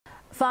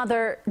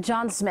Father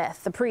John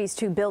Smyth, the priest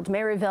who built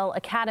Maryville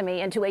Academy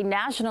into a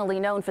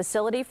nationally known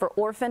facility for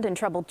orphaned and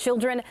troubled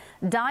children,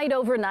 died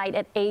overnight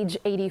at age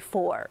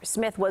 84.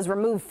 Smyth was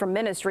removed from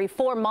ministry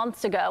 4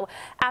 months ago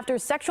after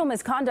sexual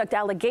misconduct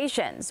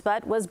allegations,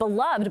 but was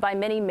beloved by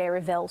many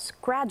Maryville's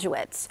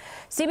graduates.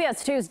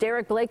 CBS 2's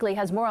Derrick Blakely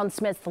has more on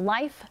Smyth's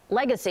life,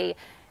 legacy,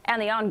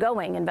 and the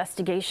ongoing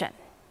investigation.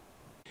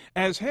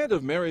 As head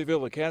of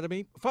Maryville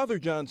Academy, Father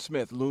John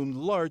Smyth loomed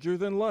larger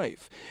than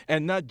life,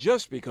 and not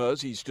just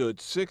because he stood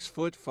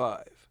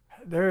 6'5".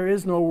 There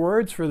is no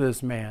words for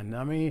this man.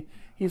 I mean,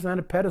 he's on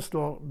a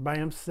pedestal by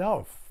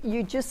himself.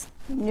 You just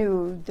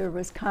knew there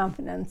was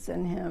confidence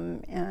in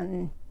him,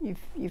 and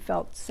you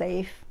felt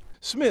safe.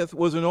 Smyth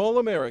was an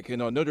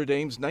All-American on Notre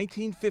Dame's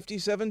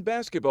 1957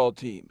 basketball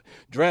team,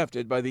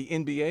 drafted by the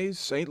NBA's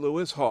St.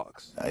 Louis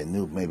Hawks. I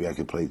knew maybe I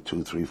could play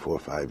 2, 3, 4,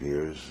 5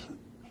 years,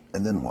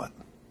 and then what?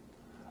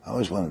 I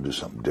always wanted to do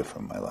something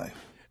different in my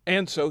life.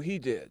 And so he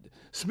did.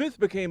 Smyth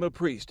became a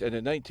priest and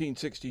in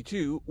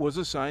 1962 was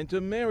assigned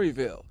to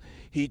Maryville.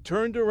 He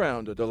turned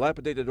around a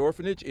dilapidated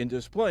orphanage in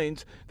Des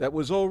Plaines that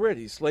was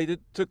already slated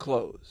to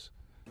close.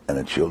 And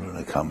the children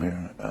that come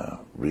here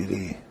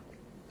really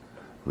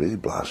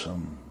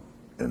blossom.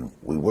 And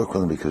we work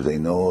with them because they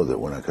know that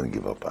we're not going to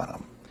give up on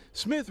them.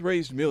 Smyth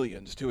raised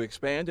millions to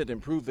expand and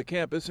improve the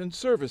campus and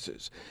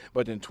services,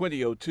 but in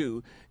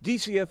 2002,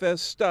 DCFS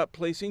stopped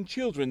placing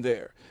children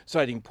there,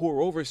 citing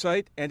poor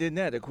oversight and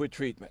inadequate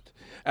treatment.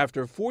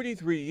 After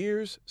 43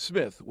 years,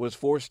 Smyth was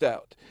forced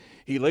out.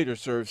 He later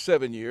served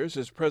 7 years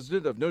as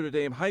president of Notre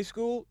Dame High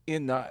School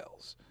in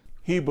Niles.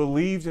 He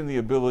believed in the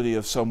ability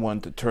of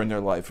someone to turn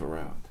their life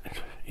around.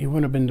 He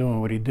wouldn't have been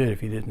doing what he did if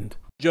he didn't.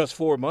 Just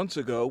 4 months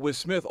ago, with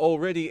Smyth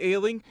already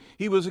ailing,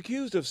 he was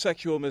accused of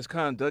sexual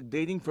misconduct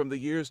dating from the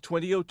years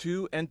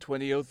 2002 and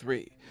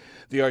 2003.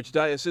 The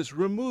Archdiocese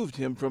removed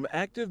him from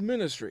active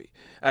ministry,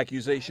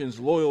 accusations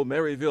loyal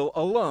Maryville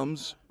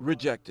alums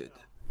rejected.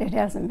 It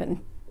hasn't been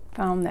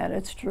found that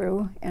it's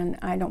true, and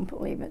I don't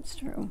believe it's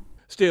true.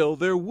 Still,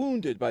 they're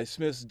wounded by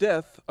Smyth's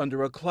death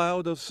under a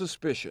cloud of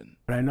suspicion.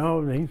 But I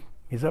know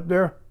he's up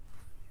there.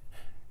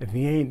 If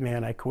he ain't,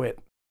 man, I quit.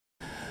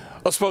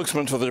 A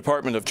spokesman for the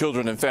Department of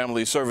Children and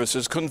Family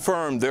Services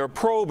confirmed their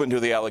probe into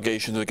the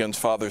allegations against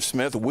Father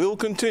Smyth will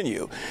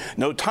continue.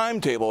 No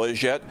timetable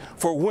as yet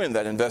for when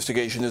that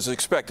investigation is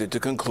expected to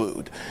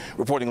conclude.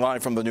 Reporting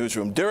live from the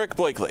newsroom, Derrick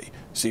Blakely,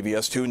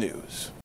 CBS 2 News.